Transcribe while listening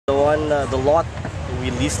on the lot we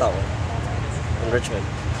leased out in Richmond.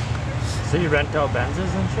 So you rent out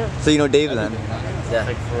Benzes and shit? So you know Dave then? Yeah.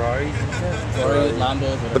 Like Ferraris and shit? Ferraris,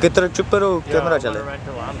 Lambos. Okay, तेरा चुप करो camera I चले. wanna rent a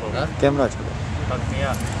Lambo. Camera चले. Hook me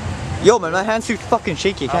up. Yo man, my hands too fucking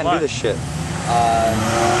shaky. I can't do this shit.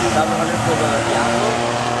 700 for the Diablo.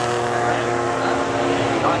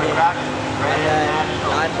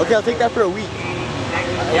 Okay, I'll take that for a week.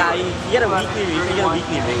 Yeah, you get a weekly rate.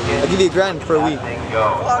 I'll give you $1,000 for a week.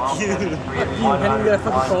 Fuck you. You can't get a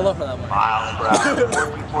fucking Corolla for that one.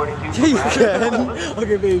 Yeah, you can.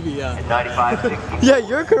 Okay, baby, yeah. Yeah,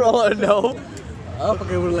 your Corolla, no. Oh,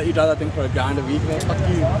 okay, we'll let you drive that thing for $1,000 a week, man. Fuck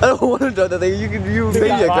you. I don't want to drive that thing. You maybe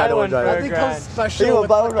got a buy $1,000 one drive. for That thing comes You special can with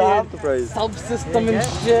buy one for half fucking the price. subsystem and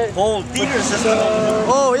shit. Whole theater system.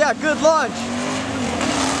 Oh yeah, good launch.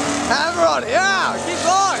 Hammer on it, yeah, keep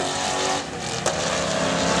going.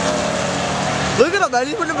 Look at him, man.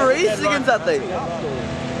 He's putting a race against that thing.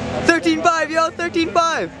 13.5, yo,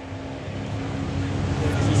 13.5.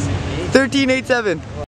 13.87.